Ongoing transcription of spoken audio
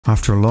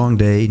After a long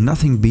day,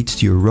 nothing beats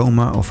the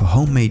aroma of a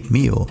homemade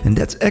meal, and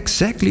that's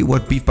exactly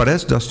what beef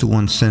pares does to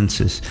one's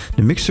senses.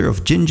 The mixture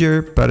of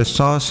ginger, pares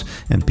sauce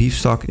and beef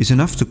stock is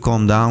enough to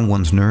calm down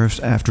one's nerves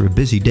after a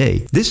busy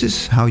day. This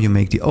is how you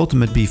make the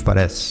ultimate beef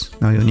pares.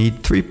 Now you'll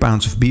need 3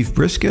 pounds of beef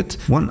brisket,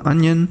 1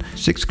 onion,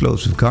 6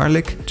 cloves of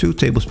garlic, 2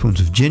 tablespoons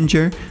of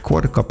ginger,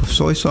 1/4 cup of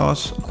soy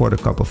sauce, 1/4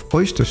 cup of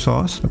oyster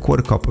sauce,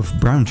 1/4 cup of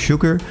brown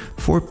sugar,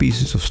 4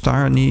 pieces of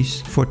star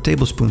anise, 4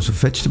 tablespoons of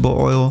vegetable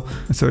oil,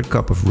 1/3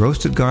 cup of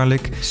roasted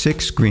garlic,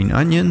 6 green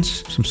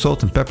onions, some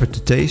salt and pepper to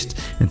taste,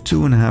 and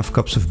 2.5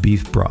 cups of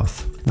beef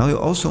broth. Now you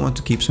also want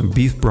to keep some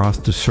beef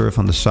broth to serve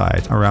on the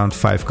side, around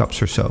 5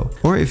 cups or so.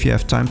 Or if you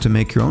have time to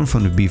make your own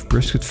from the beef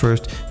brisket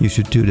first, you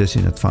should do this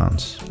in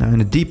advance. Now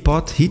in a deep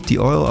pot, heat the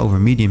oil over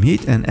medium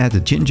heat and add the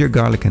ginger,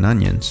 garlic and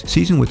onions.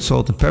 Season with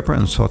salt and pepper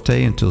and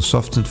saute until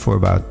softened for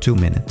about 2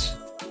 minutes.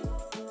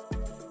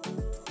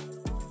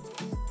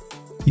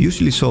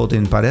 Usually sold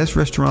in pares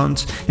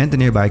restaurants and the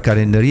nearby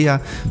carniceria,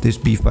 this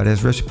beef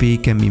pares recipe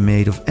can be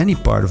made of any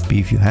part of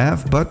beef you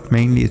have, but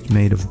mainly it's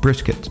made of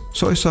brisket.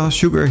 Soy sauce,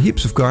 sugar,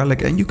 heaps of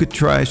garlic, and you could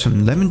try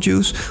some lemon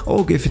juice,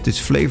 all give it its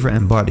flavor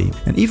and body.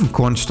 And even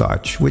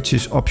cornstarch, which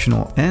is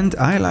optional, and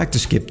I like to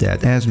skip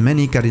that, as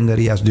many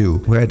carnicerias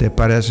do, where the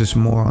pares is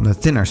more on the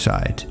thinner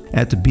side.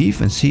 Add the beef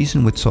and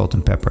season with salt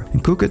and pepper,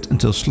 and cook it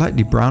until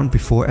slightly brown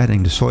before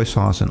adding the soy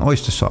sauce and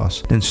oyster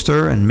sauce. Then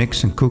stir and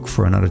mix and cook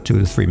for another 2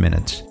 to 3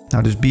 minutes.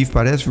 Now this beef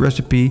pares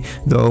recipe,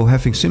 though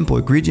having simple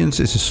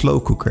ingredients, is a slow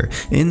cooker,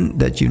 in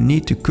that you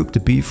need to cook the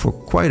beef for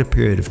quite a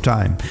period of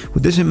time.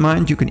 With this in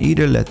mind, you can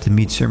either let the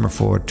meat simmer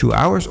for 2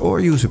 hours or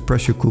use a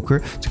pressure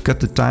cooker to cut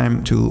the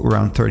time to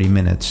around 30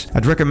 minutes.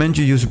 I'd recommend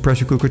you use a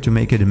pressure cooker to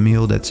make it a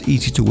meal that's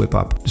easy to whip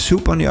up. The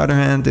soup on the other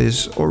hand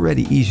is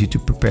already easy to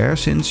prepare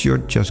since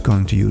you're just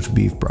going to use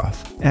beef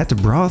broth. Add the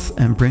broth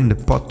and bring the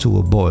pot to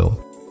a boil.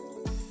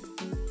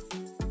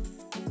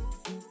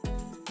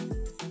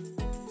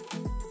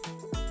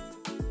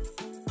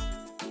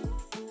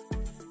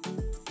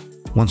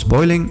 Once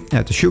boiling,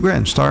 add the sugar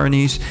and star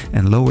anise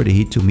and lower the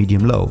heat to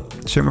medium-low.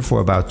 Simmer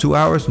for about 2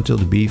 hours until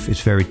the beef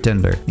is very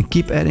tender, and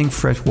keep adding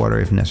fresh water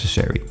if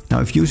necessary. Now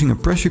if using a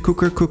pressure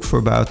cooker, cook for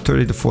about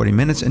 30 to 40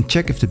 minutes and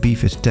check if the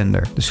beef is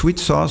tender. The sweet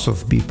sauce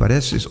of beef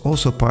pares is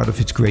also part of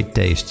its great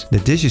taste. The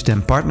dish is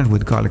then partnered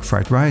with garlic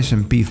fried rice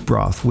and beef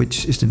broth,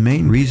 which is the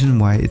main reason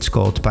why it's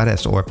called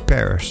pares or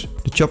pears.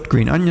 The chopped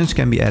green onions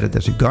can be added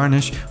as a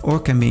garnish or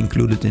can be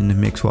included in the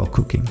mix while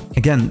cooking.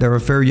 Again, there are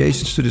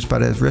variations to this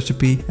pares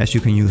recipe, as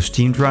you can use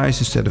steamed rice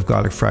instead of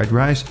garlic fried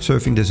rice,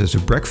 serving this as a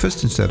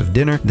breakfast instead of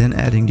dinner, then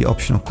adding the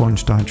optional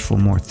cornstarch for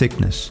more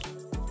thickness.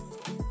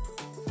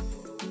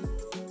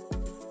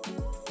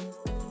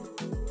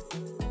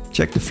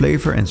 Check the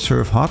flavor and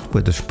serve hot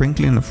with a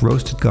sprinkling of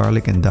roasted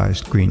garlic and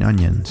diced green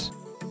onions.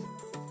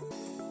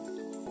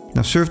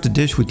 Now serve the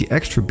dish with the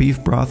extra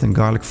beef broth and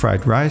garlic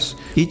fried rice,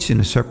 each in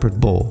a separate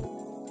bowl.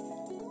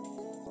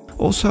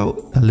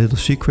 Also, a little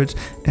secret,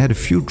 add a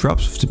few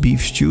drops of the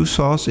beef stew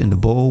sauce in the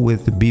bowl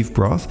with the beef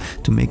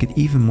broth to make it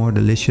even more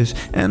delicious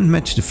and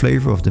match the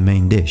flavor of the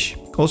main dish.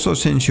 Also,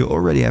 since you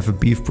already have a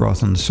beef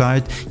broth on the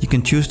side, you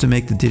can choose to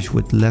make the dish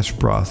with less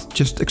broth,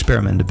 just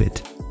experiment a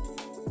bit.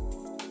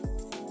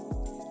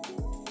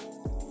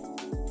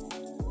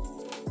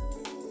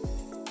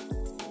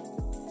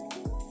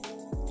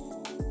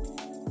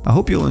 I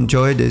hope you'll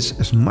enjoy this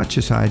as much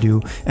as I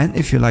do, and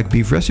if you like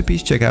beef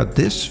recipes, check out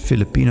this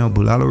Filipino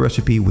bulalo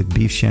recipe with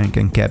beef shank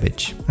and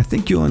cabbage. I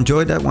think you'll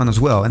enjoy that one as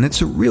well, and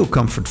it's a real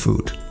comfort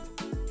food.